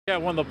Yeah,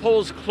 when the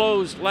polls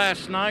closed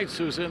last night,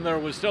 Susan, there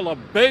was still a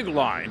big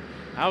line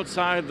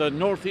outside the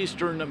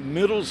Northeastern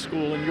Middle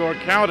School in York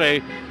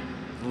County.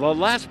 The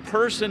last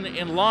person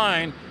in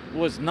line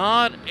was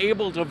not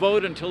able to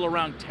vote until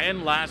around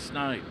 10 last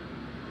night.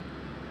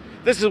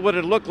 This is what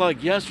it looked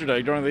like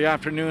yesterday during the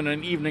afternoon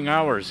and evening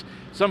hours.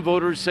 Some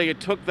voters say it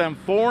took them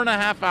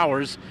 4.5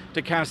 hours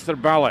to cast their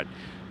ballot.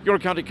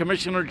 York County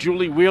Commissioner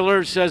Julie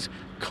Wheeler says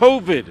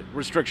COVID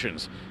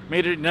restrictions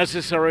made it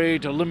necessary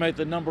to limit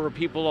the number of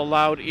people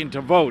allowed in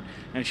to vote,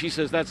 and she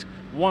says that's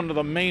one of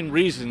the main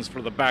reasons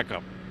for the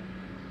backup.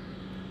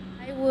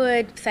 I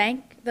would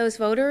thank those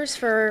voters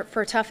for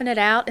toughing it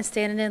out and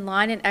standing in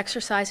line and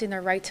exercising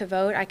their right to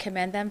vote. I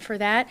commend them for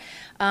that.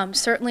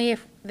 Certainly,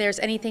 if there's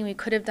anything we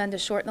could have done to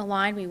shorten the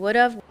line, we would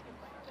have.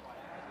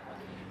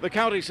 The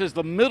county says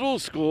the middle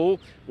school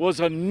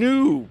was a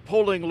new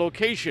polling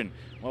location.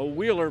 Well,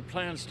 Wheeler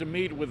plans to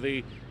meet with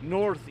the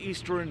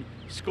Northeastern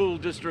School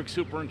District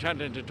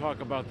Superintendent to talk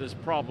about this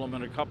problem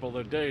in a couple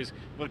of days.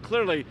 But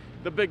clearly,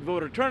 the big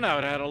voter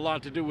turnout had a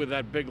lot to do with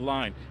that big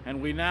line.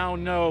 And we now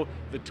know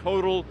the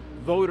total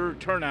voter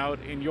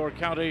turnout in York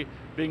County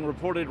being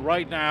reported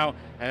right now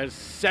as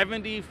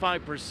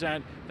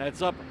 75%.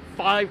 That's up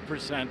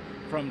 5%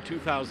 from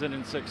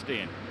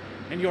 2016.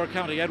 In York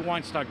County, Ed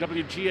Weinstock,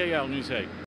 WGAL News 8.